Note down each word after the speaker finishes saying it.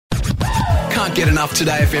Can't get enough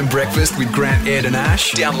Today FM breakfast with Grant, Ed and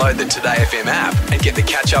Ash? Download the Today FM app and get the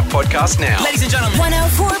Catch Up podcast now. Ladies and gentlemen.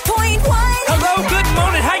 104.1. Hello, good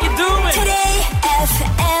morning. How you doing? Today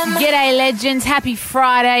FM. G'day, legends. Happy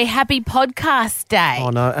Friday. Happy podcast day.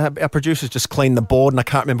 Oh, no. Our producers just cleaned the board and I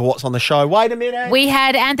can't remember what's on the show. Wait a minute. We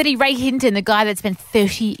had Anthony Ray Hinton, the guy that spent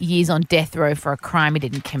 30 years on death row for a crime he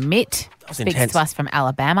didn't commit. Speaks intense. to us from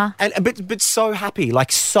Alabama. But so happy,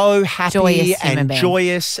 like so happy Joyous human and being.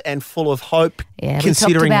 joyous and full of hope, Yeah, we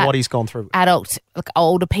considering talked about what he's gone through. Adult, like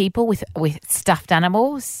older people with stuffed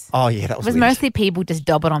animals. Oh, yeah, that It was was weird. mostly people just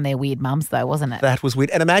dobbing on their weird mums, though, wasn't it? That was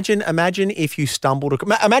weird. And imagine if you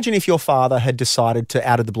imagine if your father had decided to,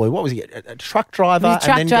 out of the blue, what was he, a truck driver? He was a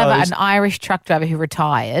truck and then driver, goes, an Irish truck driver who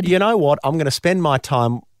retired. you know what, I'm going to spend my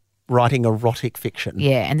time writing erotic fiction.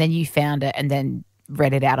 Yeah, and then you found it and then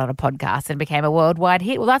read it out on a podcast and became a worldwide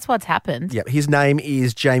hit. Well, that's what's happened. Yep, his name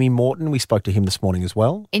is Jamie Morton. We spoke to him this morning as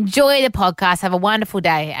well. Enjoy the podcast. Have a wonderful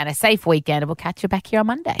day and a safe weekend. And we'll catch you back here on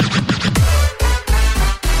Monday.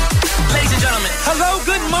 Ladies and gentlemen. Hello,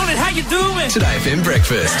 good morning. How you doing? Today FM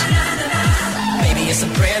breakfast. Baby, it's a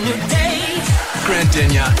brand new day. Grant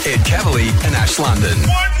Denyer, Ed Cavalier and Ash London.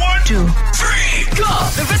 1, 2, 3, go.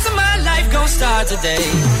 The rest of my life gon' start today.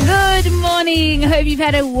 Good morning. Hope you've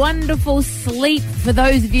had a wonderful sleep. For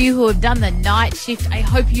those of you who have done the night shift, I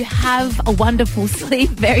hope you have a wonderful sleep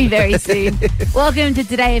very, very soon. Welcome to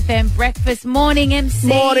Today FM Breakfast. Morning, MC.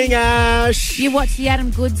 Morning, Ash. You watched the Adam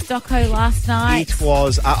Goods doco last night. It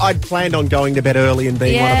was, I'd planned on going to bed early and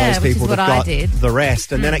being one of those which is people what that I got did. the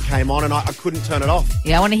rest. And then it came on and I couldn't turn it off.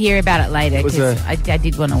 Yeah, I want to hear about it later It was because I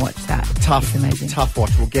did want to watch that. Tough, It's amazing. tough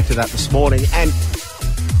watch. We'll get to that this morning. And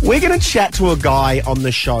we're going to chat to a guy on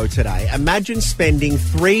the show today. Imagine spending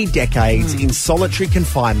 3 decades in solitary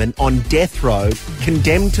confinement on death row,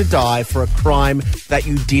 condemned to die for a crime that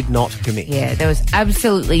you did not commit. Yeah, there was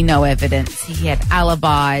absolutely no evidence. He had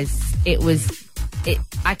alibis.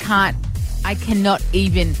 I cannot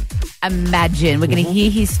even imagine. We're going to hear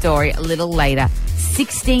his story a little later.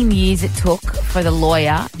 16 years it took for the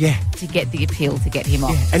lawyer to get the appeal to get him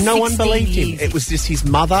off. And no one 16 believed him. years. It was just his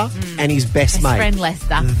mother and his best mate. friend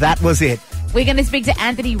Lester. That was it. We're going to speak to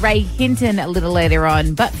Anthony Ray Hinton a little later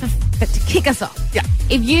on, but to kick us off,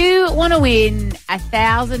 if you want to win a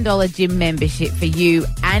 $1,000 gym membership for you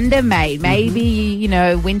and a mate, maybe,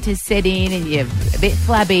 winter's set in and you're a bit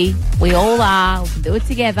flabby, we all are, we can do it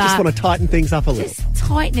together. Just want to tighten things up a little. Just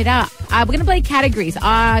tighten it up. We're going to play categories.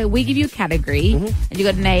 We give you a category and you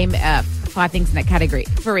got to name 5 things in that category.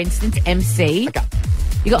 For instance, MC. Okay.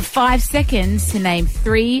 You got 5 seconds to name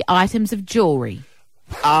 3 items of jewellery.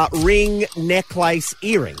 Ring, necklace,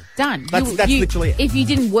 earring. Done. That's literally it. If you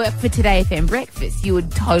didn't work for Today FM Breakfast, you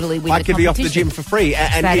would totally win I could be off the gym for free.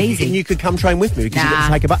 And that easy. you could come train with me because you get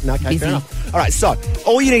to take a button. Okay, Busy. fair enough. All right, so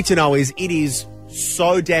all you need to know is it is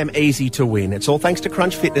so damn easy to win. It's all thanks to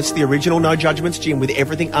Crunch Fitness, the original no judgments gym with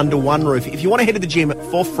everything under one roof. If you want to head to the gym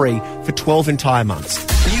for free for 12 entire months.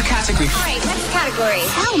 New category. All right, next category.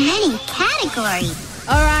 So many categories.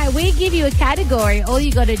 All right, we give you a category. All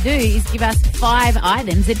you got to do is give us 5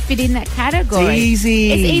 items that fit in that category.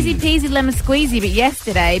 Easy. It's easy peasy lemon squeezy, but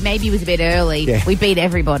yesterday, maybe it was a bit early. Yeah. We beat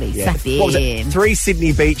everybody. Yeah. Sucked What was in. it? 3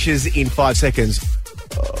 Sydney beaches in 5 seconds.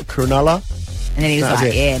 Cronulla. And then he was That was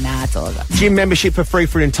like, it. it's all I got. Gym membership for free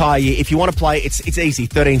for an entire year. If you want to play, it's easy.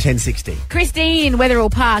 13 10 60. Christine,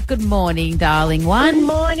 Wetherall Park, good morning, darling one. Good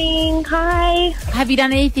morning. Hi. Have you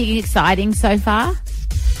done anything exciting so far?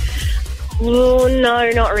 Oh, no,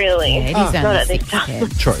 not really. Yeah, it is Not only at this 6 time. ten.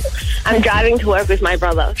 True. I'm driving to work with my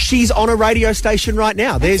brother. She's on a radio station right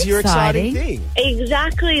now. There's your exciting thing.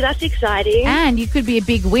 Exactly. That's exciting. And you could be a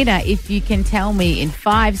big winner if you can tell me in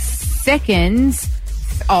 5 seconds.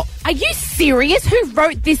 Oh, are you serious? Who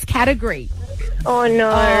wrote this category? Oh, no.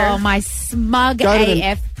 Oh, my smug Go to the-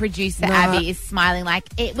 AF producer Abby is smiling like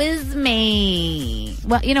it was me.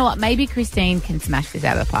 Well, you know what? Maybe Christine can smash this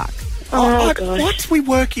out of the park. Oh, gosh. What? We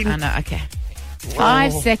work in... I know, okay.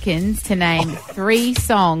 5 seconds to name 3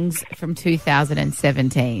 songs from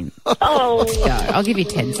 2017. Oh, Go. I'll give you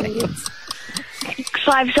 10 seconds.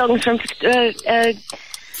 5 songs from...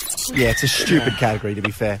 Yeah, it's a stupid category, to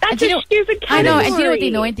be fair. That's Do you a know- stupid I category. know, and do you know what the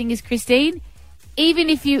annoying thing is, Christine? Even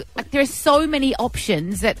if you... there are so many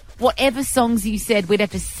options that whatever songs you said, we'd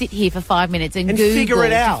have to sit here for 5 minutes and Google figure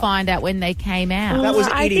it out. to find out when they came out. That was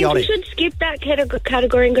I idiotic. think we should skip that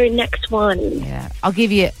category and go next one. Yeah. I'll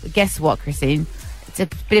give you... Guess what, Christine? It's a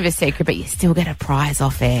bit of a secret, but you still get a prize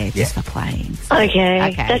off air just for playing. So- Okay.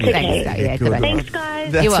 That's Thanks, okay. though. Yeah, good. good. Thanks,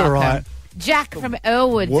 guys. That's You're all welcome. right. Jack from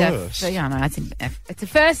Elwood. Worse. It's a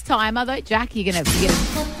first timer though. Jack, you're gonna.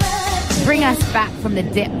 bring us back from the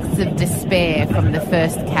depths of despair from the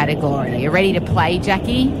first category. You ready to play,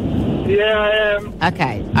 Jackie? Yeah, I am.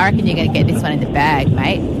 Okay, I reckon you're going to get this one in the bag,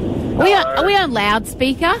 mate. Are we on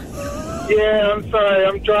loudspeaker? Yeah, I'm sorry.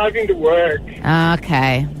 I'm driving to work.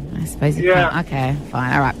 Okay. I suppose you can't. Okay,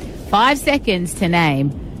 fine. All right. 5 seconds to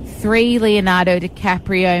name 3 Leonardo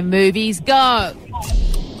DiCaprio movies. Go!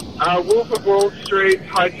 Wolf of Wall Street,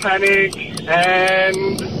 Titanic,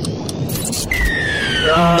 and...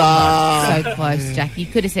 So close, Jackie. You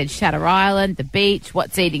could have said Shutter Island, The Beach,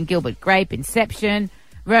 What's Eating Gilbert Grape, Inception,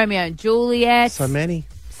 Romeo and Juliet. So many.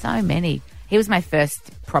 So many. He was my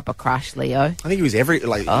first proper crush, Leo. I think he was of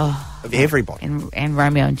everybody. And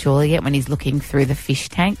Romeo and Juliet when he's looking through the fish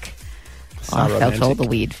tank. I felt all the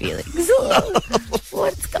weird feelings.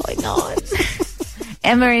 What's going on?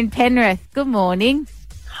 Emma in Penrith, good morning.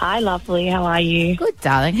 Hi, lovely. How are you? Good,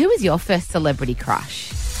 darling. Who was your first celebrity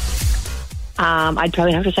crush? I'd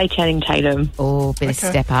probably have to say Channing Tatum. Oh, bit of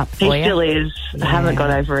step up He for you. still is. I haven't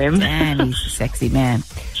got over him. Man, he's a sexy man.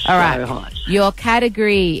 All right. hot. Your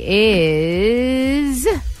category is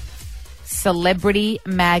celebrity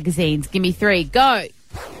magazines. Give me 3. Go.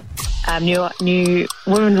 New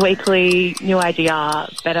Women's Weekly, New Idea,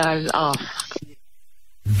 Better. Oh,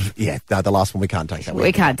 Yeah, no, the last one we can't take that.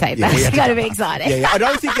 We can't take that. we It's have got to be exciting. Yeah. I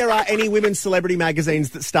don't think there are any women's celebrity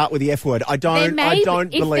magazines that start with the F word. I don't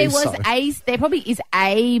believe so. There probably is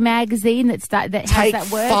a magazine that has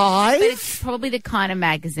that word. 5? But it's probably the kind of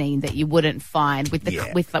magazine that you wouldn't find with the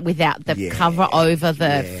without the Yeah. cover over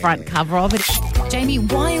the front cover of it. Jamie,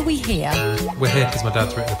 why are we here? We're here because my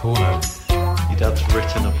dad's written a porno. Your dad's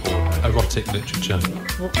written a porno. Erotic literature.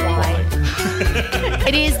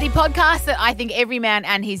 It is the podcast that I think every man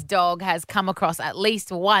and his dog has come across at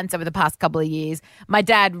least once over the past couple of years. My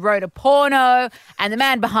dad wrote a porno, and the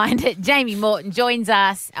man behind it, Jamie Morton, joins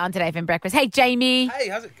us on Today FM Breakfast. Hey, Jamie. Hey,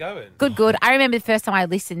 how's it going? Good. I remember the first time I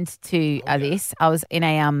listened to this. I was in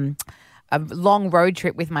a long road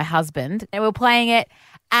trip with my husband, and we were playing it,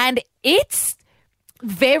 and it's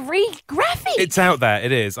very graphic. It's out there.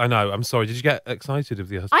 It is. I know. I'm sorry. Did you get excited of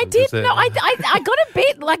the husband? I did. No, I got a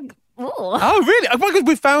bit like... Ooh. Oh, really? Oh, my God,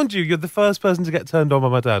 we found you. You're the first person to get turned on by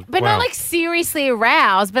my dad. But wow. not like seriously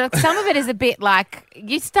aroused, but some of it is a bit like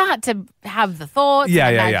you start to have the thoughts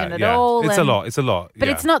and imagine it all. It's a lot. But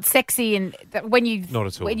it's not sexy, and when you not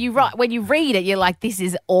at all. when you read it, you're like, this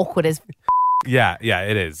is awkward as Yeah,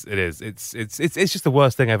 it is. It's just the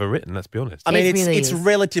worst thing ever written, let's be honest. I mean, It really it's is.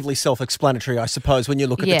 relatively self-explanatory, I suppose, when you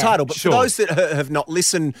look at the title. But Sure. for those that have not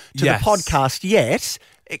listened to Yes. the podcast yet,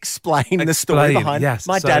 explain the story behind yes.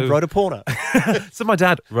 My dad wrote a porno. So my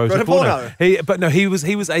dad wrote a porno. He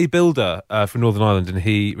was a builder from Northern Ireland, and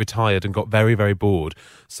he retired and got very, very bored.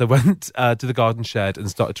 So went to the garden shed and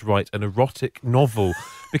started to write an erotic novel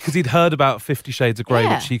because he'd heard about 50 Shades of Grey,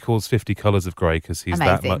 which he calls 50 Colours of Grey, because he's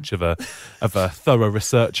that much of a thorough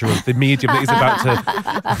researcher of the medium that he's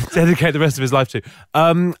about to dedicate the rest of his life to.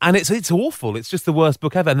 And it's awful. It's just the worst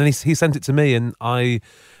book ever. And then he sent it to me, and I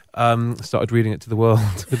started reading it to the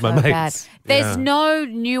world with my mates. bad. There's no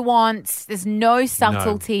nuance. There's no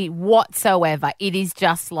subtlety whatsoever. It is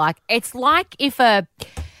just like, it's like if I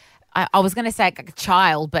was going to say like a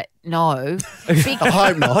child, but no. I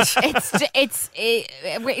hope not.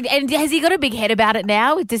 And has he got a big head about it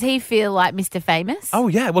now? Does he feel like Mr. Famous? Oh,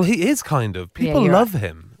 yeah. Well, he is kind of. People you're love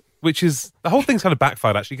him, which is, the whole thing's kind of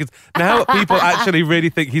backfired, actually, because now people actually really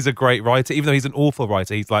think he's a great writer, even though he's an awful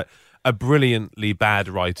writer. He's like a brilliantly bad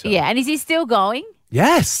writer. Yeah, and is he still going?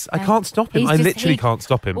 Yes, I can't stop him. I literally can't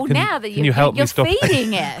stop him. Well, Can now that you help me stop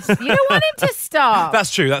feeding it, you don't want him to stop. That's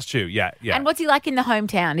true. Yeah. And what's he like in the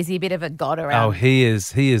hometown? Is he a bit of a god around? Oh, he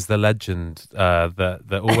is the legend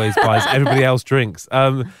that always buys everybody else drinks.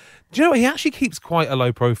 Do you know what? He actually keeps quite a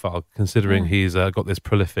low profile, considering he's got this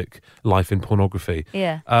prolific life in pornography.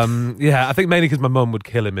 Yeah. I think mainly because my mum would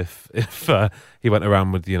kill him if he went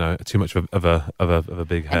around with too much of a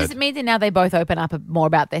big head. And does it mean that now they both open up more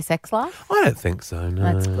about their sex life? I don't think so.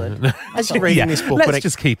 No. That's good. As you're reading this book, let's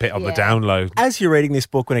just keep it on the down low. As you're reading this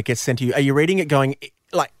book when it gets sent to you, are you reading it going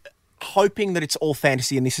like hoping that it's all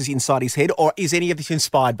fantasy and this is inside his head, or is any of this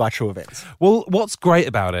inspired by true events? Well, what's great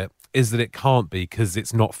about it is that it can't be, because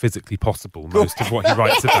it's not physically possible, most of what he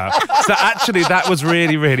writes about. So actually, that was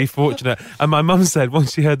really, really fortunate. And my mum said,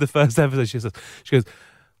 once she heard the first episode, she goes,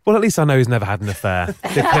 well, at least I know he's never had an affair,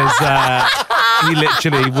 because he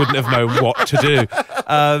literally wouldn't have known what to do.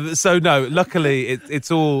 So no, luckily it's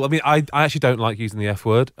all, I mean, I actually don't like using the F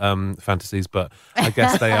word, fantasies, but I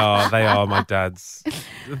guess they are my dad's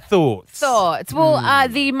Thoughts? Well,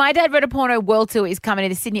 the My Dad Wrote a Porno World Tour is coming to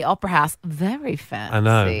the Sydney Opera House. Very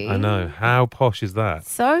fancy. I know. How posh is that?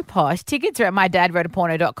 So posh. Tickets are at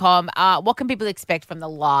mydadwroteaporno.com. What can people expect from the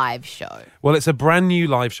live show? Well, it's a brand new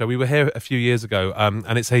live show. We were here a few years ago,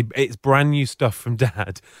 and it's brand new stuff from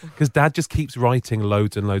Dad, because Dad just keeps writing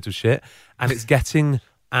loads and loads of shit, and it's getting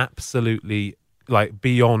absolutely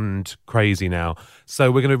beyond crazy now.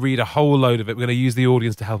 So we're going to read a whole load of it. We're going to use the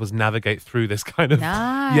audience to help us navigate through this kind of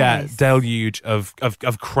deluge of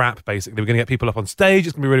crap, basically. We're going to get people up on stage.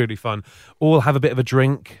 It's going to be really, really fun. All have a bit of a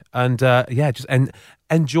drink and just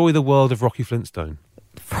enjoy the world of Rocky Flintstone.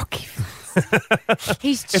 Rocky Flintstone.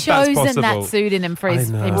 He's chosen that pseudonym for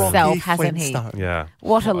himself, hasn't he? Yeah.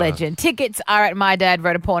 What a legend. Tickets are at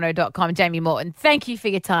mydadwroteaporno.com. Jamie Morton, thank you for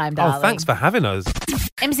your time, darling. Oh, thanks for having us.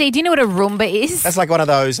 MC, do you know what a Roomba is? That's like one of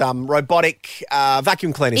those robotic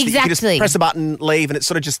vacuum cleaners. Exactly. You just press a button, leave, and it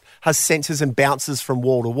sort of just has sensors and bounces from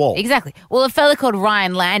wall to wall. Exactly. Well, a fella called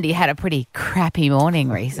Ryan Landy had a pretty crappy morning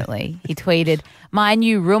recently. He tweeted, "My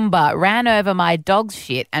new Roomba ran over my dog's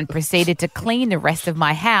shit and proceeded to clean the rest of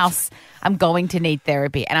my house. I'm going to need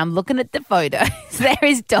therapy." And I'm looking at the photos. There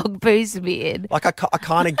is dog poo smeared. Like, I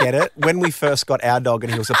kind of get it. When we first got our dog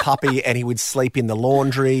and he was a puppy and he would sleep in the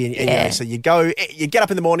laundry. And you know, so you get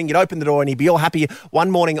up in the morning, you'd open the door and he'd be all happy.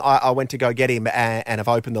 One morning I went to go get him and I've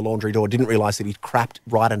opened the laundry door, didn't realise that he'd crapped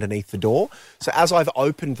right underneath the door. So as I've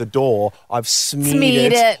opened the door, I've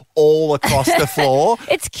smeared it all across the floor.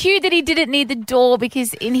 It's cute that he didn't need the door,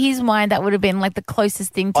 because in his mind that would have been like the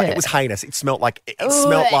closest thing to... it was heinous. It smelled like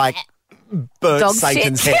burnt dog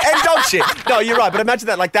Satan's shit. head. And dog shit. No, you're right. But imagine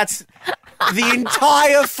that. Like, that's the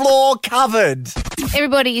entire floor covered.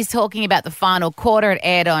 Everybody is talking about the final quarter. It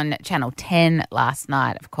aired on Channel 10 last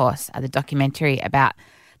night, of course, the documentary about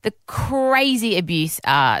the crazy abuse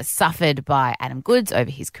suffered by Adam Goodes over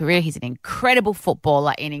his career. He's an incredible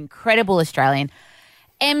footballer, an incredible Australian.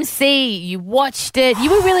 MC, you watched it.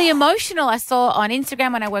 You were really emotional. I saw on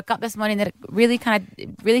Instagram when I woke up this morning that it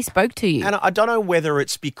really spoke to you. And I don't know whether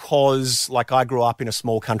it's because, like, I grew up in a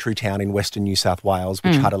small country town in Western New South Wales,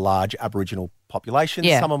 which had a large Aboriginal population.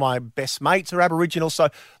 Yeah. Some of my best mates are Aboriginal. So,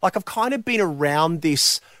 like, I've kind of been around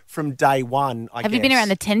this from day one, I guess. Have you been around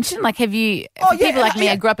the tension? Like, have you... people like me,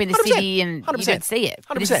 I grew up in the 100%, city and 100%, you don't see it.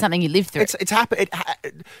 100%. This is something you live through. It's happened.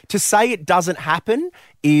 To say it doesn't happen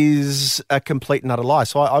is a complete and utter lie.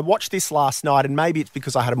 So I watched this last night, and maybe it's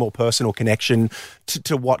because I had a more personal connection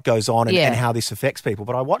to what goes on and how this affects people.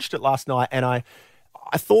 But I watched it last night, and I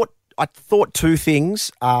thought two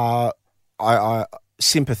things.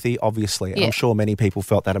 Sympathy, obviously. And I'm sure many people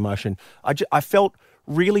felt that emotion. I felt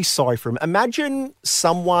really sorry for him. Imagine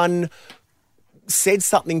someone said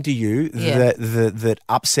something to you that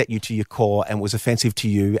upset you to your core and was offensive to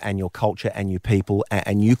you and your culture and your people,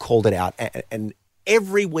 and you called it out. And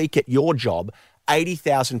every week at your job,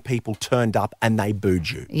 80,000 people turned up and they booed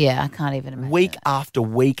you. Yeah, I can't even imagine. Week after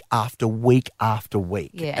week after week after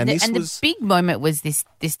week. Yeah, and the big moment was this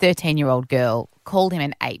 13-year-old girl called him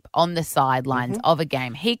an ape on the sidelines of a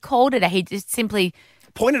game. He called it. He just simply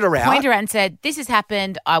pointed her out and said, "This has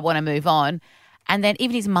happened. I want to move on." And then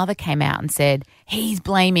even his mother came out and said, he's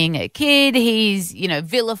blaming a kid. He's,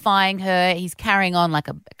 vilifying her. He's carrying on like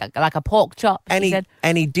a pork chop. And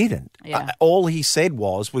he didn't. Yeah. All he said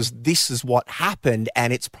was this is what happened,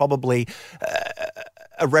 and it's probably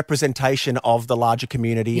a representation of the larger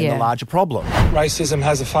community and the larger problem. Racism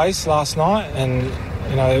has a face last night, and,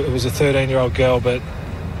 it was a 13-year-old girl, but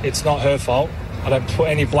it's not her fault. I don't put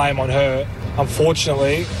any blame on her.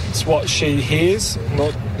 Unfortunately, it's what she hears,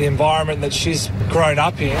 not the environment that she's grown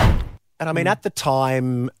up in. And I mean, at the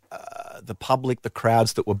time, the public, the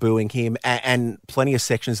crowds that were booing him, and plenty of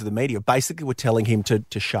sections of the media basically were telling him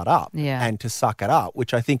to shut up and to suck it up,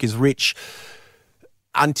 which I think is rich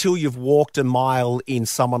until you've walked a mile in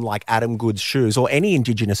someone like Adam Goodes' shoes, or any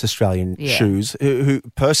Indigenous Australian shoes, who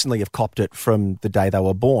personally have copped it from the day they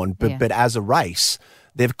were born. But as a race,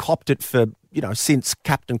 they've copped it for, since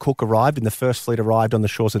Captain Cook arrived and the First Fleet arrived on the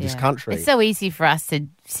shores of this country. It's so easy for us to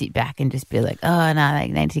sit back and just be like, oh, no, they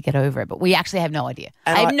need to get over it. But we actually have no idea.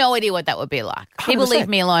 I have no idea what that would be like. 100%. People leave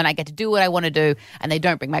me alone. I get to do what I want to do, and they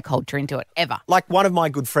don't bring my culture into it ever. Like one of my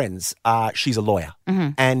good friends, she's a lawyer.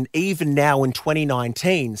 And even now in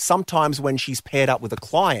 2019, sometimes when she's paired up with a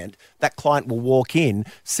client, that client will walk in,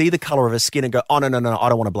 see the colour of her skin and go, oh, no, I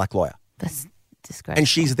don't want a black lawyer. That's disgraceful. And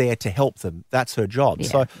she's there to help them. That's her job. Yeah.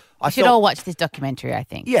 So we should all watch this documentary, I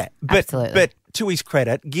think. Yeah, absolutely. But to his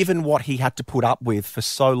credit, given what he had to put up with for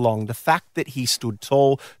so long, the fact that he stood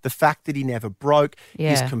tall, the fact that he never broke,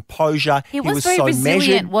 his composure, he was very so resilient,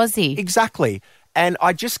 measured. was he? Exactly. And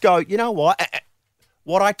I just go, you know what?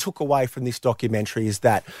 what I took away from this documentary is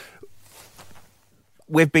that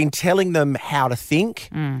we've been telling them how to think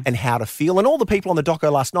and how to feel. And all the people on the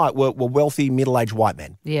doco last night were wealthy, middle-aged white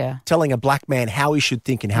men. Yeah. Telling a black man how he should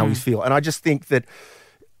think and how he feel. And I just think that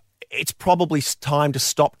it's probably time to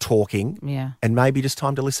stop talking and maybe just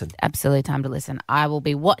time to listen. Absolutely time to listen. I will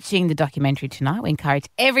be watching the documentary tonight. We encourage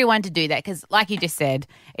everyone to do that because, like you just said,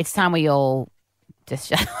 it's time we all just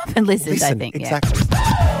shut up and listen, I think. Exactly.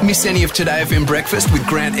 Miss any of Today FM breakfast with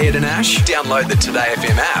Grant, Ed and Ash? Download the Today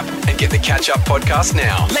FM app and get the catch-up podcast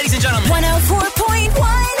now. Ladies and gentlemen. 104.1.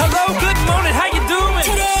 Hello, good morning. How you doing?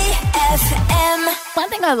 Today FM. One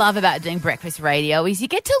thing I love about doing breakfast radio is you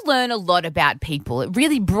get to learn a lot about people. It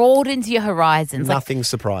really broadens your horizons. Nothing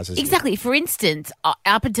surprises you. Exactly. For instance,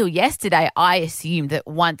 up until yesterday, I assumed that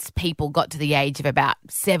once people got to the age of about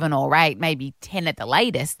 7 or 8, maybe 10 at the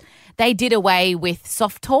latest, they did away with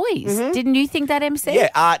soft toys. Didn't you think that, MC?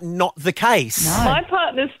 Yeah, not the case. No. My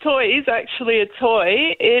partner's toy is actually a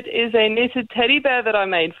toy. It is a knitted teddy bear that I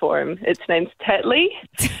made for him. Its name's Tetley,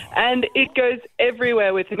 and it goes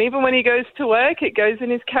everywhere with him. Even when he goes to work, it goes in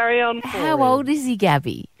his carry-on. How old is he,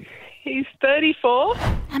 Gabby? He's 34.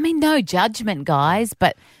 I mean, no judgment, guys,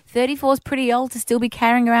 but 34 is pretty old to still be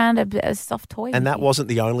carrying around a soft toy. And that wasn't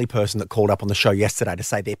the only person that called up on the show yesterday to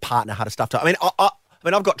say their partner had a stuffed toy. I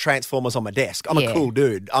mean, I've got Transformers on my desk. I'm a cool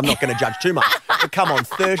dude. I'm not going to judge too much. But come on,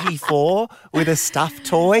 34 with a stuffed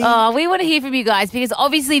toy? Oh, we want to hear from you guys because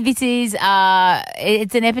obviously this is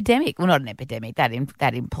it's an epidemic. Well, not an epidemic. That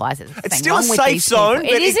implies it's still a safe zone, but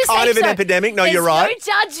it's kind of an epidemic. No, you're right. There's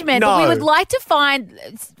no judgment. But we would like to find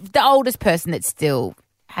the oldest person that still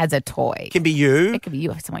has a toy. It can be you. It could be you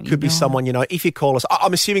or someone you know. Could be someone you know. If you call us,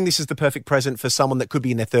 I'm assuming this is the perfect present for someone that could be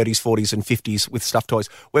in their 30s, 40s and 50s with stuffed toys.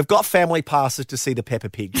 We've got family passes to see the Peppa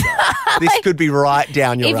Pig show. This could be right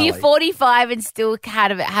down your alley. If you're 45 and still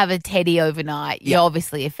have a teddy overnight, you're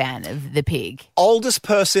obviously a fan of the pig. Oldest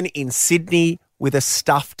person in Sydney with a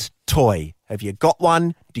stuffed toy. Have you got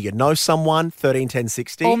one? Do you know someone? 13 10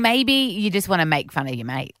 60. Or maybe you just want to make fun of your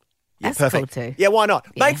mate. That's perfect. Cool too. Yeah, why not?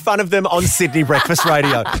 Make fun of them on Sydney Breakfast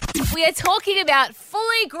Radio. We are talking about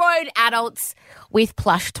fully grown adults with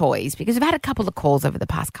plush toys because we've had a couple of calls over the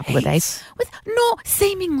past couple of days with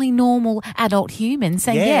seemingly normal adult humans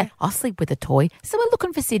saying, yeah, I'll sleep with a toy. So we're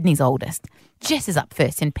looking for Sydney's oldest. Jess is up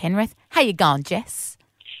first in Penrith. How you going, Jess?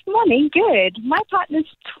 Morning, good. My partner's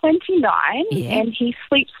 29 and he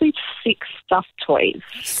sleeps with 6 stuffed toys.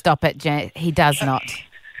 Stop it, Jess. He does not.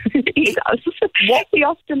 He does. He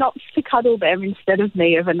often opts to cuddle them instead of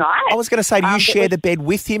me overnight. I was going to say, do you share the bed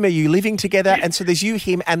with him? Are you living together? And so there's you,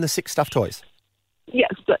 him, and the 6 stuffed toys? Yes,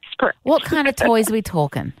 that's correct. What kind of toys are we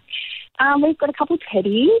talking? We've got a couple of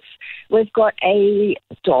teddies, we've got a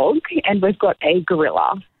dog, and we've got a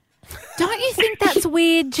gorilla. Don't you think that's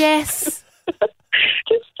weird, Jess?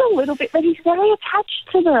 Just a little bit, but he's very attached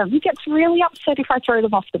to them. He gets really upset if I throw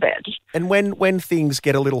them off the bed. And when things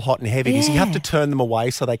get a little hot and heavy, does he have to turn them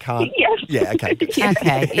away so they can't? Yes. Yeah, okay.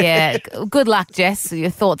 Okay, yeah. Good luck, Jess. Your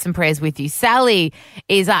thoughts and prayers with you. Sally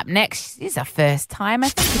is up next. This is our first time.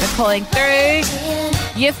 Thank you for calling through.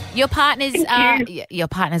 Your partner's your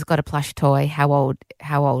partner's got a plush toy. How old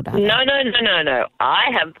are they? No. I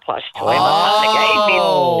have the plush toy. My partner gave me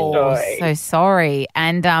the toy. So sorry.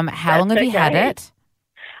 And how long have you had it?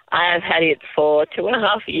 I have had it for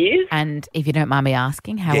 2.5 years. And if you don't mind me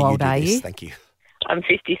asking, how old are you? Thank you. I'm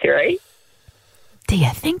 53. Do you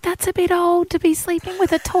think that's a bit old to be sleeping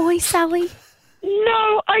with a toy, Sally?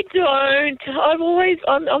 No, I don't.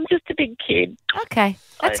 I'm just a big kid. Okay,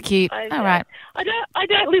 that's cute. All right. I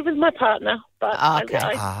don't live with my partner, but okay.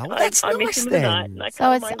 That's I nice miss him then. tonight.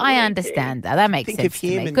 So I understand that. That makes sense to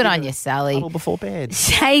me. Good on you, Sally. Before bed.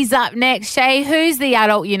 Shay's up next. Shay, who's the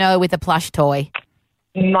adult you know with a plush toy?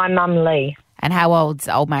 My mum, Lee. And how old's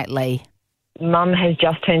old mate Lee? Mum has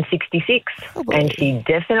just turned 66 and she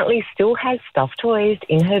definitely still has stuffed toys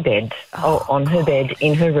in her bed, on her bed,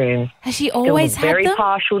 in her room. Has she always had them? Very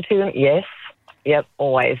partial to them, yes. Yep,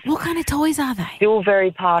 always. What kind of toys are they? Still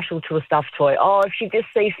very partial to a stuffed toy. Oh, if she just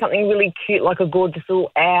sees something really cute like a gorgeous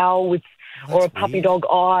little owl or a puppy dog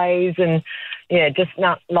eyes and, just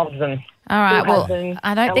loves them. All right, well,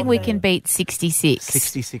 I don't think we can beat 66.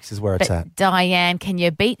 66 is where it's at. Diane, can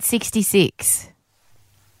you beat 66?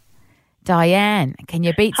 Diane, can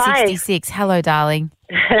you beat 66? Hello, darling.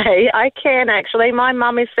 Hey, I can actually. My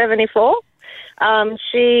mum is 74.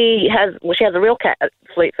 She has a real cat that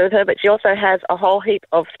sleeps with her, but she also has a whole heap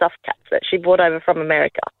of stuffed cats that she brought over from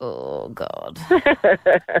America. Oh God!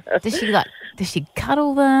 Does she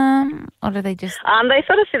cuddle them, or do they just? They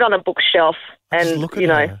sort of sit on a bookshelf, and look at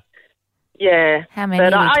her. Yeah. How many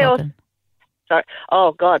are we talking? Sorry.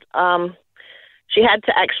 Oh God. She had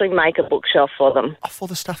to actually make a bookshelf for them. Oh, for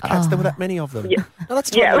the stuffed cats, there were that many of them. Yeah. No, that's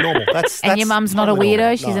totally normal. And your mum's not a totally weirdo?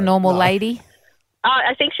 normal. She's a normal lady?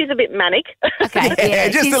 I think she's a bit manic. Okay, yeah,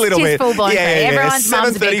 just she's, a little she's bit. full-blown Yeah, crazy. yeah, Everyone's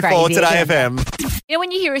mum's a bit 7:34 crazy. Today Yeah. FM. You know,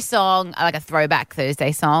 when you hear a song, like a Throwback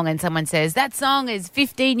Thursday song, and someone says, that song is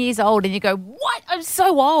 15 years old, and you go, what? I'm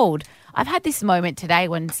so old. I've had this moment today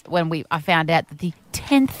when I found out that the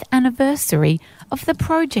 10th anniversary of the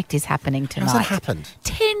project is happening tonight. How's that happened?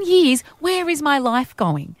 10 years. Where is my life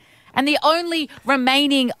going? And the only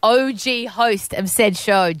remaining OG host of said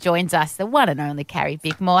show joins us, the one and only Carrie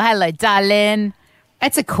Bickmore. Hello, darling.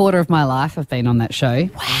 It's a quarter of my life I've been on that show.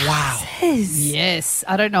 Wow. Yes.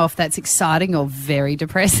 I don't know if that's exciting or very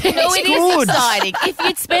depressing. No, it is exciting. If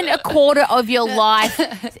you'd spent a quarter of your life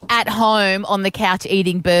at home on the couch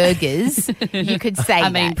eating burgers, you could say I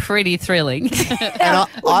mean, pretty thrilling. And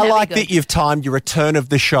I like that you've timed your return of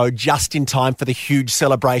the show just in time for the huge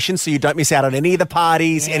celebration, so you don't miss out on any of the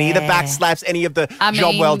parties, any of the backslaps, any of the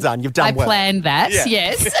job well done. You've done well. I planned that, Yeah.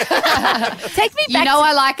 yes. Take me back. You know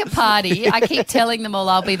I like a party. I keep telling them all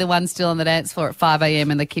I'll be the one still on the dance floor at 5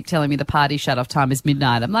 a.m. and they keep telling me the party shut-off time is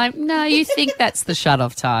midnight. I'm like, no, you think that's the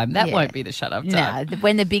shut-off time. That won't be the shut-off time. No,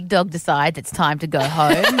 when the big dog decides it's time to go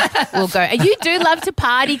home, we'll go. And you do love to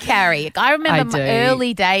party, Carrie. I remember my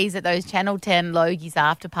early days at those Channel 10 Logies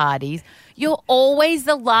after parties. You're always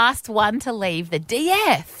the last one to leave the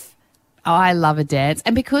DF. Oh, I love a dance.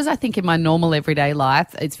 And because I think in my normal everyday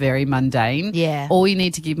life, it's very mundane. Yeah. All you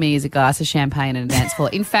need to give me is a glass of champagne and a dance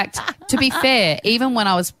floor. In fact, to be fair, even when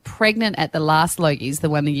I was pregnant at the last Logies, the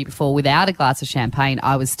one the year before, without a glass of champagne,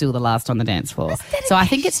 I was still the last on the dance floor. So I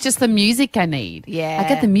think it's just the music I need. Yeah. I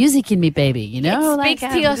got the music in me, baby, you know? It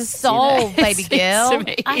speaks to your soul, baby girl.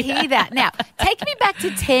 Me, I hear that. Now, take me back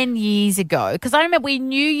to 10 years ago, because I remember we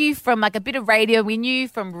knew you from like a bit of radio. We knew you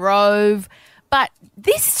from Rove. But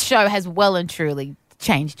this show has well and truly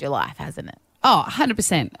changed your life, hasn't it? Oh,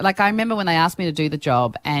 100%. Like, I remember when they asked me to do the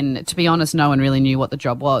job, and to be honest, no one really knew what the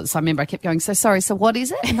job was. So I remember I kept going, so what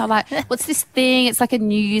is it? And they're like, what's this thing? It's like a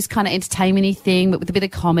news kind of entertainment-y thing, but with a bit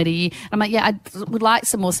of comedy. And I'm like, yeah, I would like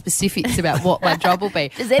some more specifics about what my job will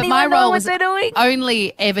be. Does anyone know what they're doing?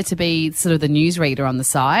 Only ever to be sort of the newsreader on the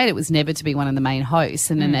side. It was never to be one of the main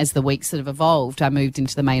hosts. And then as the week sort of evolved, I moved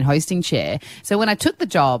into the main hosting chair. So when I took the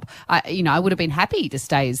job, I would have been happy to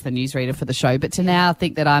stay as the newsreader for the show, but to now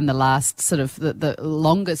think that I'm the last sort of the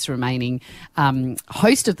longest remaining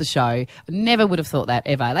host of the show, never would have thought that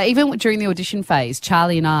ever. Like, even during the audition phase,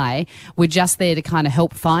 Charlie and I were just there to kind of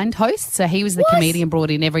help find hosts. So he was the comedian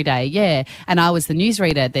brought in every day, and I was the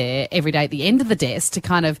newsreader there every day at the end of the desk to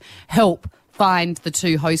kind of help find the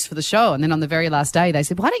two hosts for the show. And then on the very last day, they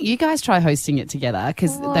said, why don't you guys try hosting it together?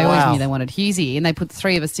 Because they always knew they wanted Hughesy, and they put the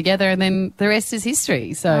three of us together, and then the rest is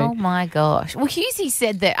history. So, oh my gosh. Well, Hughesy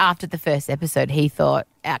said that after the first episode, he thought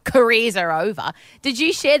our careers are over. Did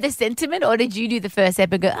you share the sentiment, or did you do the first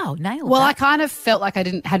episode and go, oh, nailed well, that? I kind of felt like I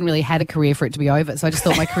hadn't really had a career for it to be over, so I just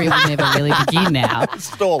thought my career would never really begin now.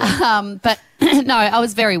 But no, I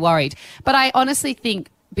was very worried. But I honestly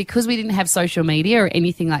think because we didn't have social media or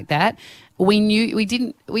anything like that, we knew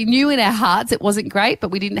in our hearts it wasn't great, but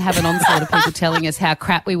we didn't have an onslaught of people telling us how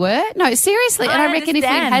crap we were. No, seriously. And I reckon if we'd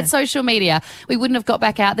had social media, we wouldn't have got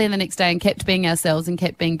back out there the next day and kept being ourselves and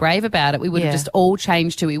kept being brave about it. We would have just all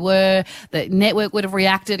changed who we were. The network would have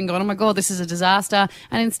reacted and gone, oh my God, this is a disaster.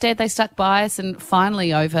 And instead they stuck by us, and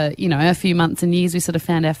finally over, a few months and years we sort of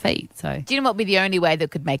found our feet. So, do you know what would be the only way that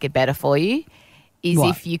could make it better for you? Is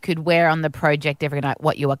if you could wear on the project every night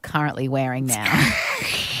what you are currently wearing now.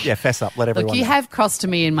 Yeah, fess up. Let everyone Look, you know. have crossed to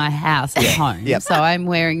me in my house at home. So I'm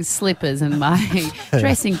wearing slippers and my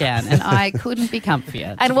dressing gown, and I couldn't be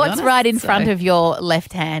comfier. And what's right in front of your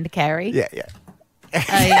left hand, Carrie? Yeah.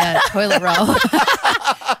 A toilet roll.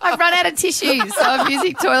 I've run out of tissues, so I'm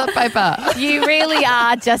using toilet paper. You really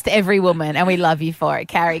are just every woman, and we love you for it,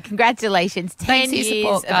 Carrie. Congratulations. 10 years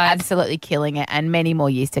support, of guys. absolutely killing it, and many more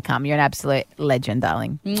years to come. You're an absolute legend,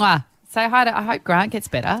 darling. Mwah. Say hi to, I hope Grant gets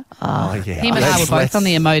better. Oh, yeah. Him and I were both on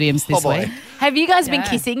the Imodiums this week. Have you guys been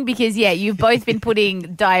kissing? Because, you've both been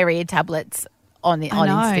putting diarrhea tablets on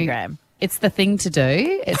Instagram. It's the thing to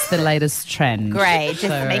do. It's the latest trend. Great.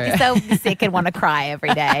 Just make yourself sick and want to cry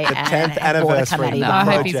every day. The 10th anniversary. I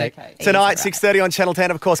hope he's okay. Tonight, 6:30 on Channel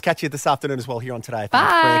 10. Of course, catch you this afternoon as well here on Today FM.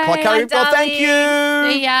 Bye. 3 o'clock. Carrie, well, thank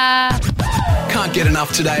you. See ya. Can't get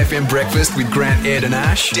enough Today FM breakfast with Grant, Ed and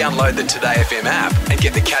Ash? Download the Today FM app and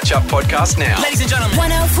get the catch-up podcast now. Ladies and gentlemen.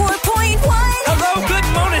 104.1. Hello, good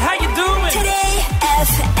morning. How you doing? Today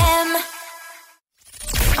FM.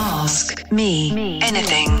 Ask me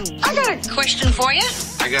anything. I got a question for you.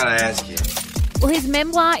 I gotta ask you, Well, his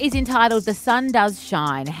memoir is entitled The Sun Does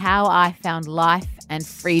Shine, How I Found Life and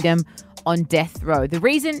Freedom on Death Row. The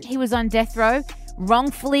reason he was on death row,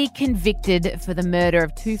 wrongfully convicted for the murder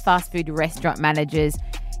of 2 fast food restaurant managers,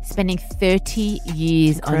 spending 30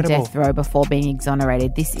 years on death row before being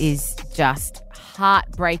exonerated. This is just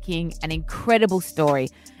heartbreaking, an incredible story.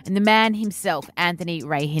 And the man himself, Anthony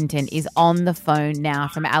Ray Hinton, is on the phone now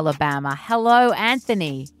from Alabama. Hello,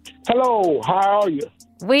 Anthony. Hello, how are you?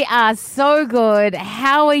 We are so good.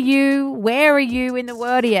 How are you? Where are you in the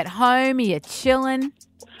world? Are you at home? Are you chilling?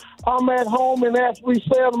 I'm at home, and as we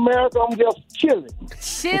say in America, I'm just chilling.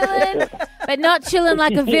 Chilling, but not chilling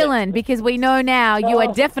like a villain, because we know now you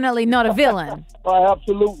are definitely not a villain.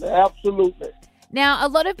 Absolutely, absolutely. Now, a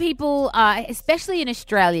lot of people, especially in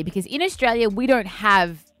Australia, because in Australia we don't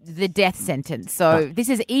have the death sentence, so this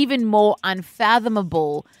is even more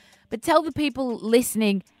unfathomable. But tell the people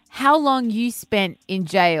listening how long you spent in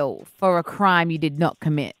jail for a crime you did not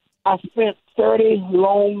commit. I spent 30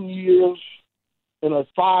 long years in a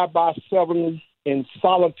 5x7 in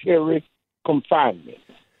solitary confinement.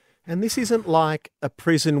 And this isn't like a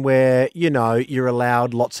prison where, you know, you're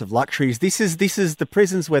allowed lots of luxuries. This is the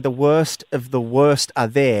prisons where the worst of the worst are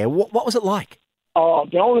there. What was it like?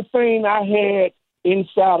 The only thing I had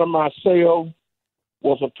inside of my cell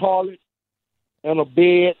was a toilet and a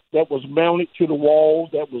bed that was mounted to the wall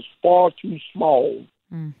that was far too small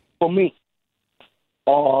for me.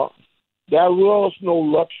 There was no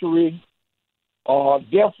luxury.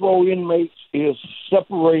 Death row inmates is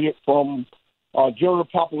separated from general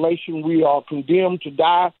population. We are condemned to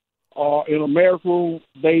die. In America,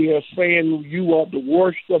 they are saying you are the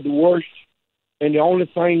worst of the worst, and the only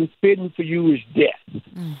thing fitting for you is death.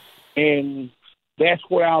 And that's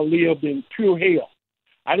where I lived, in pure hell.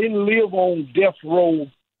 I didn't live on death row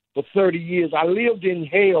for 30 years. I lived in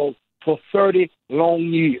hell for 30 long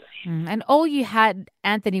years. And all you had,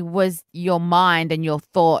 Anthony, was your mind and your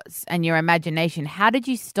thoughts and your imagination. How did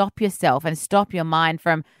you stop yourself and stop your mind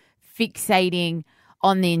from fixating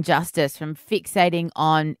on the injustice, from fixating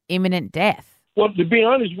on imminent death? Well, to be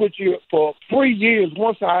honest with you, for 3 years,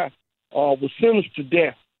 once I was sentenced to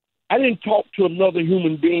death, I didn't talk to another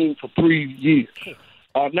human being for 3 years.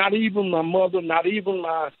 Not even my mother, not even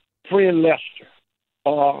my friend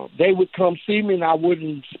Lester. They would come see me and I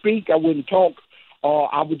wouldn't speak, I wouldn't talk.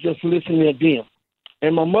 I would just listen to them.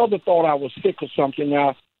 And my mother thought I was sick or something.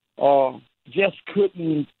 I just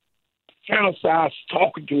couldn't fantasize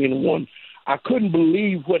talking to anyone. I couldn't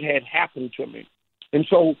believe what had happened to me. And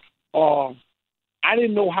so I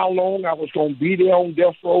didn't know how long I was going to be there on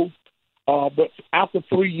death row. But after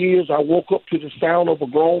 3 years, I woke up to the sound of a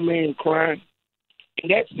grown man crying. And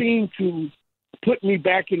that seemed to put me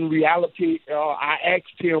back in reality. I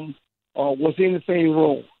asked him, was anything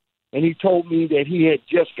wrong? And he told me that he had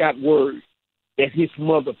just got word that his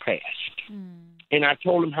mother passed. And I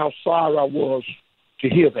told him how sorry I was to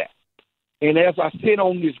hear that. And as I sit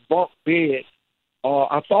on this bunk bed,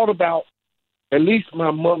 I thought about, at least my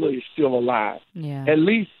mother is still alive. Yeah. At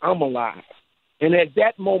least I'm alive. And at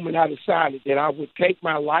that moment, I decided that I would take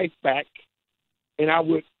my life back and I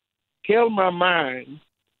would tell my mind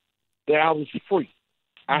that I was free.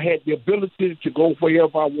 I had the ability to go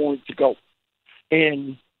wherever I wanted to go.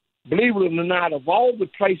 And believe it or not, of all the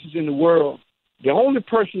places in the world, the only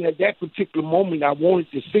person at that particular moment I wanted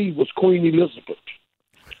to see was Queen Elizabeth.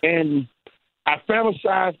 And I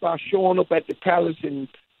fantasized by showing up at the palace and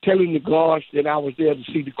telling the guards that I was there to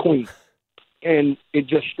see the Queen. And it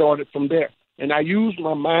just started from there. And I used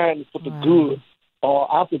my mind for the good.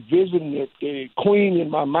 After visiting the Queen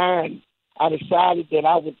in my mind, I decided that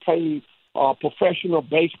I would play professional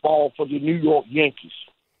baseball for the New York Yankees.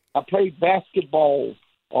 I played basketball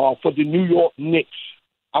for the New York Knicks.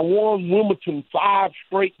 I won Wimbledon 5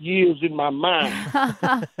 straight years in my mind.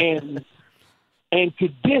 and to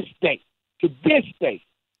this day,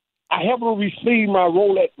 I haven't received my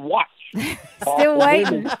Rolex watch. Still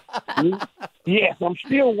waiting. Yes, I'm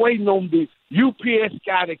still waiting on the UPS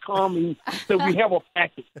guy to come and say, we have a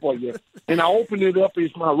package for you. And I open it up,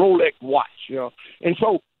 it's my Rolex watch. You know? And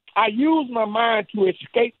so I used my mind to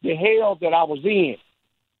escape the hell that I was in.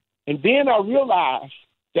 And then I realized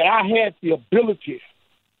that I had the ability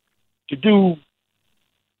to do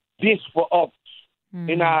this for others.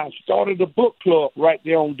 And I started a book club right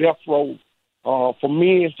there on death row for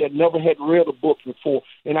men that never had read a book before.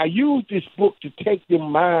 And I used this book to take their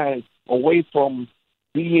mind away from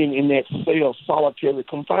being in that cell solitary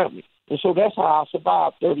confinement. And so that's how I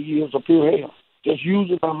survived 30 years of pure hell, just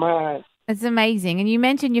using my mind. That's amazing. And you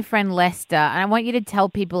mentioned your friend Lester, and I want you to tell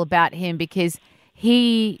people about him because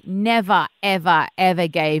he never, ever, ever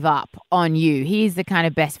gave up on you. He's the kind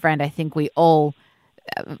of best friend I think we all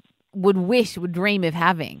would dream of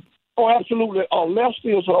having. Oh, absolutely.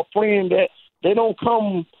 Lester is a friend that they don't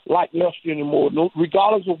come like Lester anymore. No,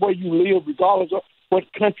 regardless of where you live, regardless of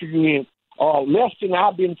what country you're in. Lester and I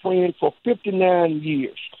have been friends for 59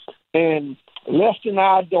 years. And Lester and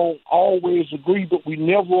I don't always agree, but we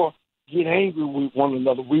never get angry with one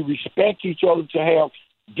another. We respect each other to have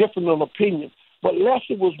different opinions. But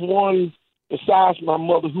Lester was one, besides my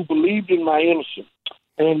mother, who believed in my innocence.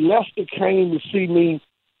 And Lester came to see me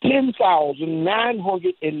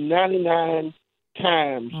 10,999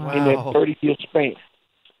 times in that 30-year span.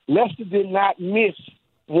 Lester did not miss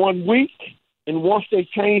 1 week. And once they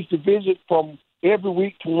changed the visit from every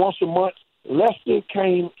week to once a month, Lester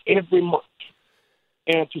came every month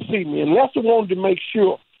and to see me. And Lester wanted to make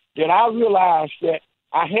sure that I realized that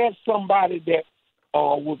I had somebody that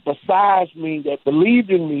was besides me, that believed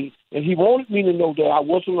in me, and he wanted me to know that I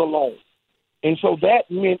wasn't alone. And so that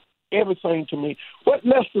meant everything to me. What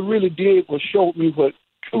Lester really did was show me what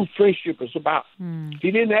true friendship is about.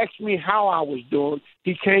 He didn't ask me how I was doing.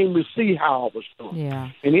 He came to see how I was doing. Yeah.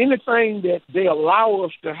 And anything that they allow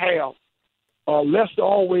us to have, Lester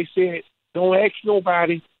always said, don't ask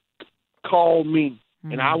nobody, call me,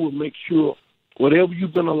 and I will make sure whatever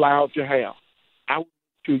you've been allowed to have, I will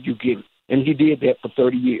make sure you get it. And he did that for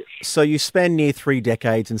 30 years. So you spend near 3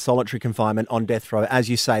 decades in solitary confinement on death row. As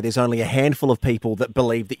you say, there's only a handful of people that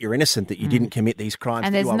believe that you're innocent, that you didn't commit these crimes.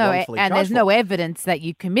 And that there's you are wrongfully charged there's for. no evidence that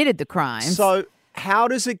you committed the crimes. So how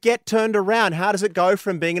does it get turned around? How does it go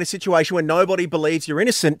from being in a situation where nobody believes you're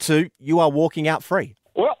innocent to you are walking out free?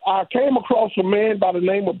 Well, I came across a man by the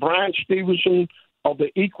name of Brian Stevenson of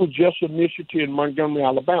the Equal Justice Initiative in Montgomery,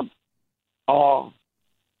 Alabama.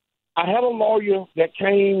 I had a lawyer that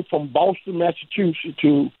came from Boston, Massachusetts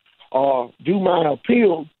to do my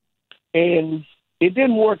appeal, and it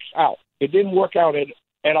didn't work out. It didn't work out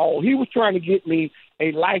at all. He was trying to get me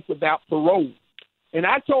a life without parole. And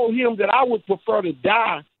I told him that I would prefer to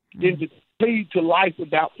die than to plead to life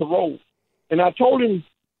without parole. And I told him,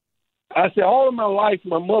 I said, all of my life,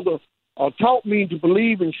 my mother taught me to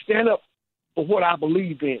believe and stand up for what I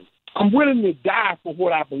believe in. I'm willing to die for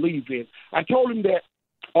what I believe in. I told him that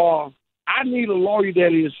I need a lawyer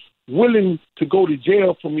that is willing to go to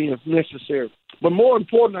jail for me if necessary. But more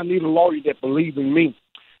important, I need a lawyer that believes in me.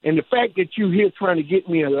 And the fact that you're here trying to get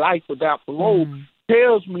me a life without parole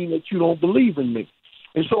tells me that you don't believe in me.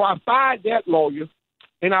 And so I fired that lawyer,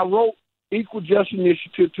 and I wrote Equal Justice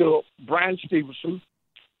Initiative to Brian Stevenson.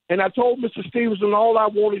 And I told Mr. Stevenson all I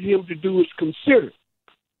wanted him to do is consider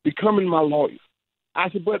becoming my lawyer. I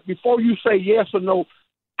said, but before you say yes or no,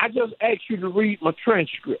 I just ask you to read my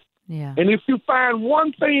transcript. Yeah. And if you find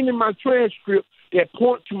one thing in my transcript that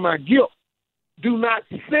points to my guilt, do not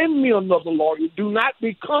send me another lawyer. Do not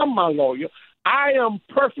become my lawyer. I am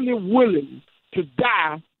perfectly willing to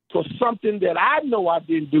die for something that I know I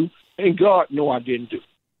didn't do and God know I didn't do.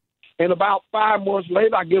 And about 5 months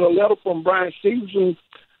later, I get a letter from Brian Stevenson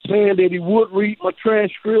saying that he would read my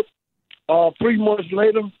transcript. 3 months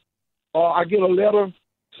later, I get a letter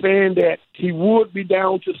saying that he would be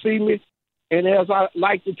down to see me. And as I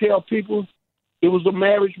like to tell people, it was a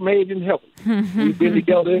marriage made in heaven. We've been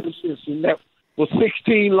together ever since. And that was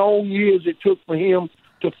 16 long years it took for him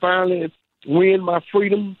to finally win my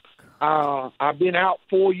freedom. I've been out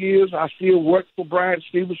 4 years. I still work for Brian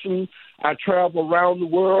Stevenson. I travel around the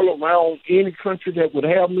world, around any country that would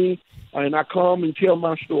have me, and I come and tell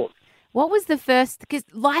my story. What was the first, because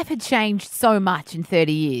life had changed so much in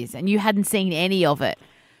 30 years and you hadn't seen any of it.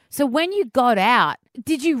 So when you got out,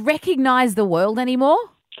 did you recognize the world anymore?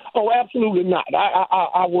 Oh, absolutely not.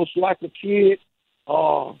 I was like a kid.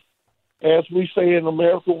 As we say in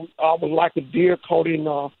America, I was like a deer caught in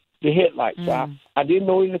the headlights. I didn't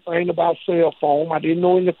know anything about cell phone. I didn't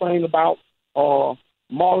know anything about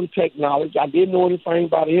modern technology. I didn't know anything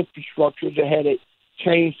about infrastructure that had it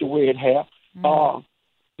changed the way it had.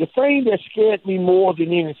 The thing that scared me more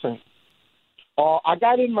than anything, I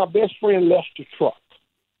got in my best friend Lester's truck,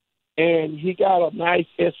 and he got a nice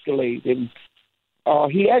Escalade. And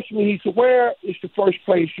he asked me, he said, where is the first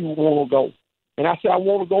place you want to go? And I said, I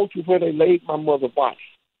want to go to where they laid my mother's body.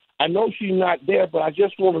 I know she's not there, but I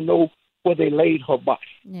just want to know where they laid her body.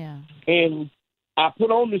 Yeah. And I put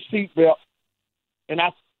on the seatbelt, and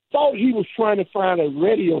I thought he was trying to find a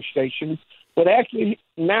radio station, but actually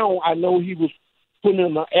now I know he was putting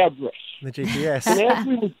in an address. The GPS. And as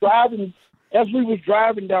we was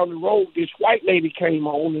driving down the road, this white lady came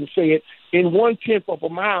on and said, in 1/10 of a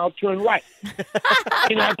mile, turn right.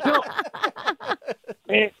 And I jumped.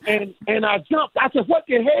 And I jumped. I said, "What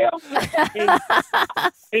the hell?"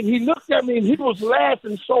 And he looked at me and he was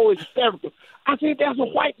laughing so hysterical. I said, "There's a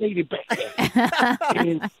white lady back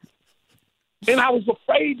there." and I was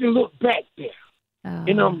afraid to look back there.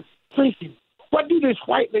 And I'm thinking, what do this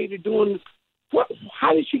white lady doing?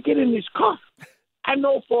 How did she get in this car? I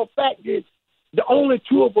know for a fact that the only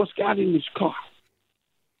two of us got in this car.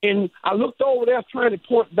 And I looked over there trying to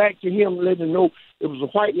point back to him, letting him know it was a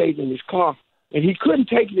white lady in his car. And he couldn't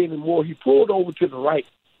take it anymore. He pulled over to the right.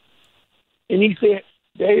 And he said,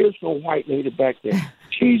 "There is no white lady back there.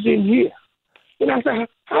 She's in here." And I said,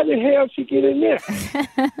 "How the hell she get in there?"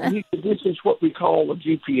 And he said, "This is what we call a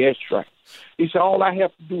GPS track." He said, "All I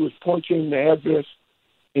have to do is point you in the address,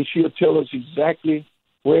 and she'll tell us exactly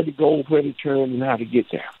where to go, where to turn, and how to get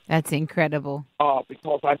there." That's incredible.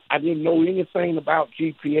 Because I didn't know anything about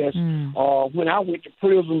GPS. When I went to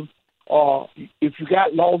prison, if you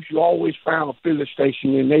got lost, you always found a filling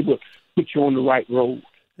station, and they would put you on the right road.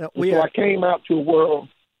 So I came out to a world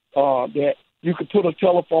that you could put a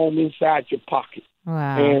telephone inside your pocket.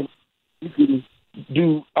 Wow. And you can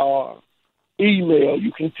do email,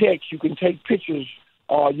 you can text, you can take pictures,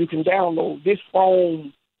 you can download this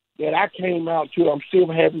phone that I came out to. I'm still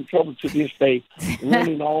having trouble to this day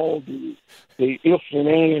learning all the ifs and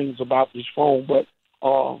ands about this phone. But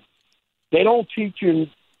they don't teach you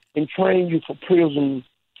and train you for prison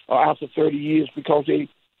after 30 years because they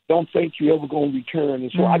don't think you're ever going to return.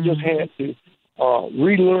 And so I just had to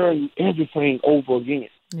relearn everything over again,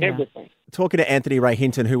 everything. Talking to Anthony Ray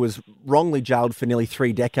Hinton, who was wrongly jailed for nearly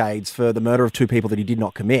 3 decades for the murder of 2 people that he did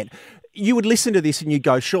not commit. You would listen to this and you'd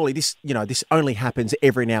go, surely this only happens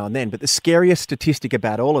every now and then. But the scariest statistic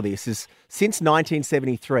about all of this is since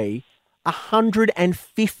 1973,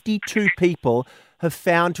 152 people have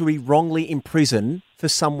found to be wrongly imprisoned for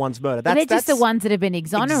someone's murder. They're just the ones that have been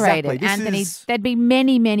exonerated, Exactly. Anthony. There'd be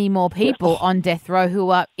many, many more people on death row who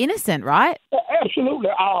are innocent, right? Absolutely.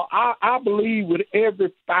 I believe with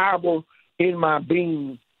every fiber in my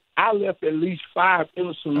being, I left at least 5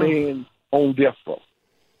 innocent men on death row.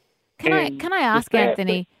 Can I ask,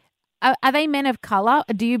 Anthony, are they men of colour?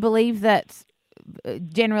 Do you believe that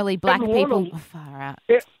generally black people are far out?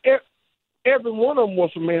 Every one of them was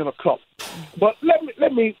a man of color. But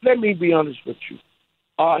let me be honest with you.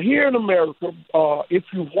 Here in America, if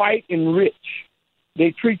you're white and rich, they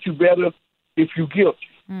treat you better if you're guilty.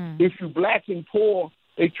 If you're black and poor,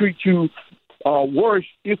 they treat you worse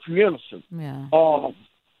if you're innocent. Yeah.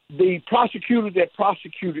 The prosecutor that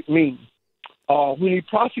prosecuted me, when he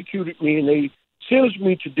prosecuted me and they sentenced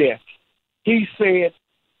me to death, he said,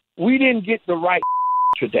 "We didn't get the right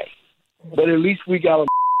today, but at least we got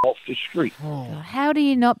off the street." How do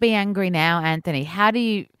you not be angry now, Anthony? How do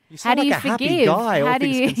you like a forgive? happy guy, all How do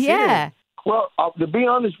things you? considered. Yeah. Well, to be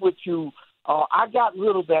honest with you, I got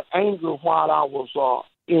rid of that anger while I was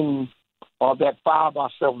in that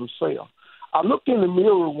 5x7 cell. I looked in the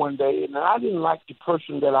mirror one day, and I didn't like the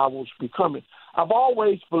person that I was becoming. I've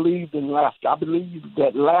always believed in laughter. I believe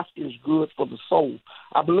that laughter is good for the soul.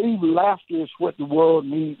 I believe laughter is what the world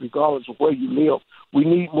needs, regardless of where you live. We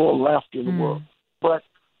need more laughter in the world. But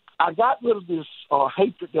I got rid of this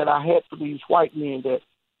hatred that I had for these white men that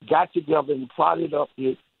got together and plotted up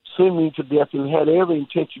to send me to death and had every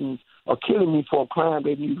intention of killing me for a crime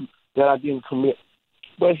they knew that I didn't commit.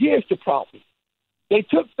 But here's the problem. They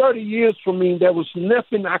took 30 years from me. There was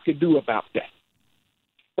nothing I could do about that.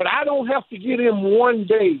 But I don't have to give them one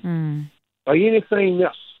day or anything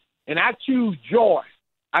else. And I choose joy.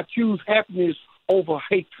 I choose happiness over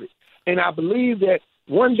hatred. And I believe that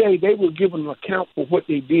one day they will give an account for what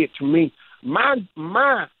they did to me. My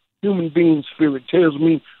human being spirit tells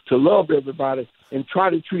me to love everybody and try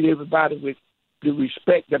to treat everybody with the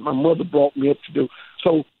respect that my mother brought me up to do.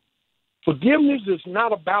 So forgiveness is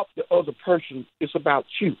not about the other person. It's about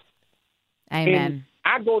you. Amen. And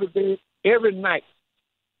I go to bed every night.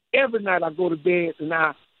 Every night I go to bed and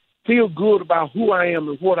I feel good about who I am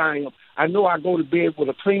and what I am. I know I go to bed with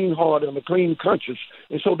a clean heart and a clean conscience.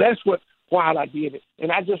 And so that's why I did it.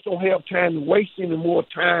 And I just don't have time to waste any more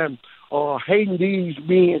time hating these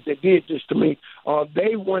beings that did this to me.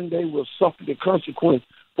 They one day will suffer the consequence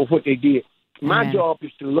for what they did. My job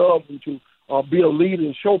is to love and to be a leader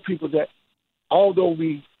and show people that although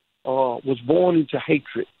we was born into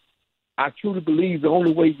hatred, I truly believe the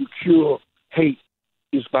only way you cure hate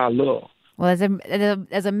is by love. Well,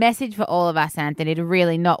 there's a message for all of us, Anthony, to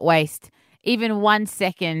really not waste even 1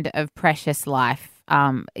 second of precious life.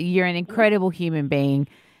 You're an incredible human being.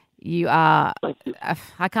 You are,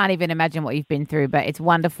 I can't even imagine what you've been through, but it's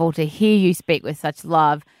wonderful to hear you speak with such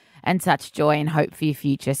love and such joy and hope for your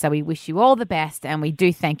future. So we wish you all the best, and we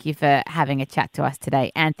do thank you for having a chat to us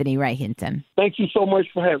today, Anthony Ray Hinton. Thank you so much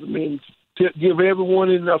for having me. And give everyone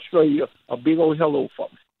in Australia a big old hello for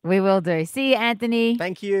me. We will do. See you, Anthony.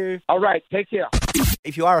 Thank you. All right, take care.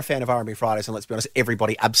 If you are a fan of R&B Fridays, and let's be honest,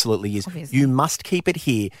 everybody absolutely is, Obviously. you must keep it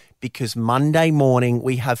here because Monday morning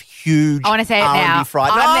we have huge I want to say it R&B now.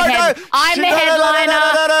 Friday. I'm the headliner.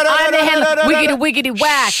 I'm the headliner. Wiggity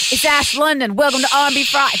whack. It's Ash London. Welcome to R&B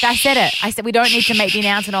Friday. I said it. I said we don't need to make the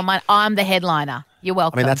announcement on Monday. I'm the headliner. You're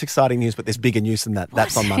welcome. I mean, that's exciting news, but there's bigger news than that.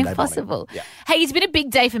 That's on Monday Impossible. morning. Yeah. Hey, it's been a big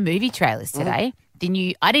day for movie trailers today.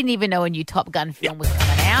 I didn't even know a new Top Gun film was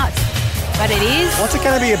coming out. But it is. What's it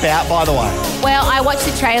going to be about, by the way? Well, I watched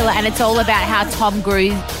the trailer and it's all about how Tom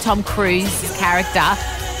Cruise's character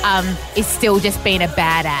is still just being a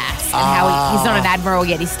badass and how he's not an admiral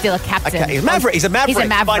yet. He's still a captain. Okay, he's a maverick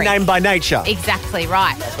by name, by nature. Exactly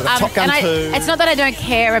right. Top Gun 2. It's not that I don't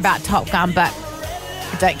care about Top Gun, but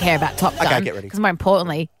I don't care about Top Gun. Okay, get ready. Because more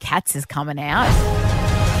importantly, Cats is coming out.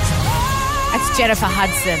 That's Jennifer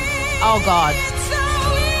Hudson. Oh, God.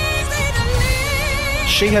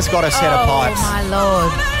 She has got a set of pipes. Oh, my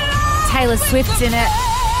Lord. Taylor Swift's in it.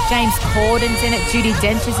 James Corden's in it. Judi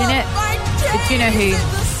Dench is in it. But do you know who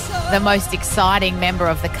the most exciting member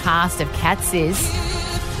of the cast of Cats is?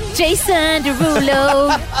 Jason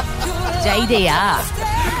Derulo. JDR.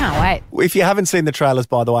 I can't wait. If you haven't seen the trailers,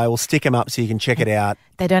 by the way, we'll stick them up so you can check it out.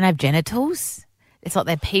 They don't have genitals. It's like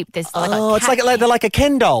they're peeped. There's like it's like they're like a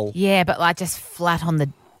Ken doll. Yeah, but like just flat on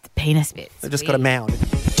the penis bits. They've just got a mound.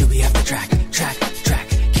 Do we have the track?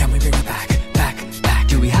 Can we bring it back?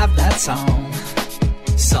 Do we have that song?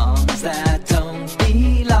 Songs that don't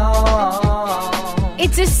belong.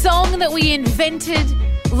 It's a song that we invented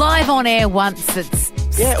live on air once. It's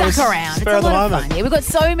stuck around. It's a lot of fun. Yeah, we've got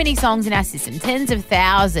so many songs in our system, tens of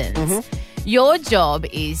thousands. Your job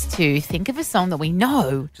is to think of a song that we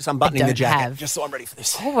know. Just unbuttoning the jacket, have. just so I'm ready for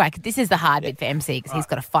this. All right, this is the hard bit for MC because he's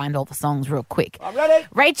got to find all the songs real quick. I'm ready.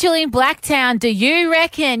 Rachel in Blacktown, do you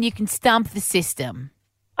reckon you can stump the system?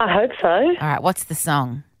 I hope so. All right, what's the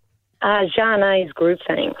song? Jeanne's group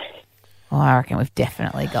thing. Oh, I reckon we've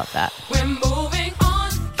definitely got that.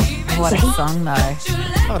 What a song, though. I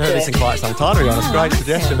haven't heard this in quite some time, to be honest. Great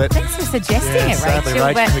suggestion. But thanks for suggesting it, sadly,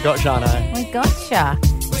 Rachel. we got Jeanne. We gotcha.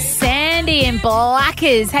 Sandy and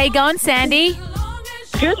Blackers. How you going, Sandy?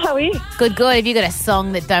 Good, how are you? Good. Have you got a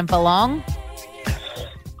song that don't belong?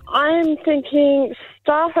 I'm thinking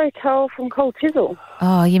Star Hotel from Cold Chisel.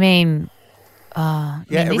 Oh, you mean...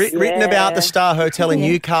 written about the Star Hotel in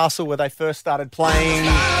Newcastle where they first started playing.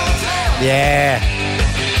 Yeah.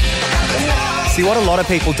 See, what a lot of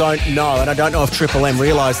people don't know, and I don't know if Triple M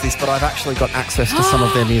realise this, but I've actually got access to some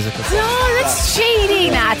of their musical songs. Oh, that's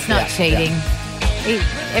cheating. Nah, it's not cheating.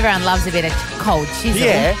 Everyone loves a bit of Cold Chisel.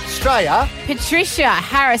 Yeah, Australia. Patricia,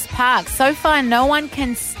 Harris Park. So far, no one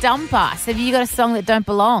can stump us. Have you got a song that don't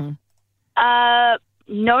belong?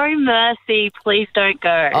 No Mercy, Please Don't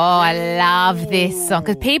Go. Oh, I love this song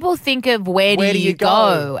because people think of Where Do You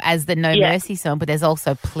Go as the No Mercy song, but there's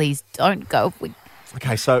also Please Don't Go.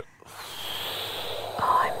 Okay, so...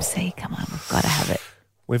 OMC, come on, we've got to have it.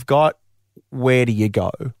 We've got Where Do You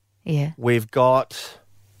Go? Yeah. We've got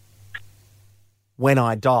When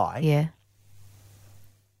I Die. Yeah.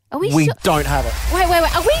 Are we don't have it. Wait.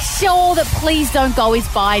 Are we sure that Please Don't Go is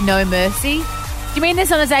by No Mercy? Do you mean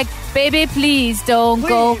this one is like, baby, please don't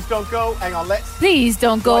go. Please don't go. Hang on, let's... Please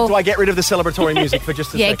don't go. Do I get rid of the celebratory music for just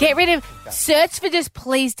a second? Yeah, get rid of... Okay. Search for just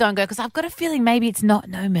Please Don't Go because I've got a feeling maybe it's not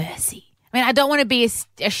No Mercy. I mean, I don't want to be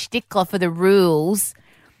a stickler for the rules.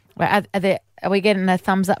 Are we getting a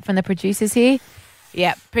thumbs up from the producers here?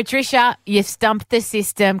 Yeah. Patricia, you've stumped the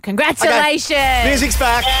system. Congratulations. Okay. Music's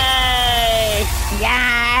back.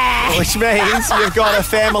 Yay. Which means you've got a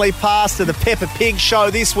family pass to the Peppa Pig show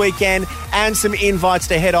this weekend and some invites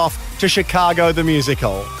to head off to Chicago the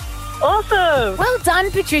musical. Awesome. Well done,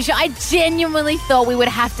 Patricia. I genuinely thought we would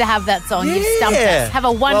have to have that song. You've stumped us. Have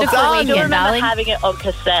a wonderful weekend, I remember darling. having it on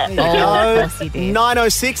cassette. Oh, of course you did.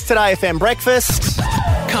 9:06 Today FM Breakfast.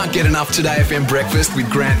 Can't get enough Today FM Breakfast with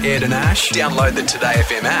Grant, Ed and Ash? Download the Today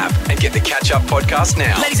FM app and get the catch-up podcast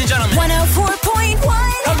now. Ladies and gentlemen. 104.1.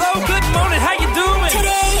 Hello, good morning. How you doing?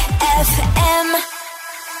 Today FM.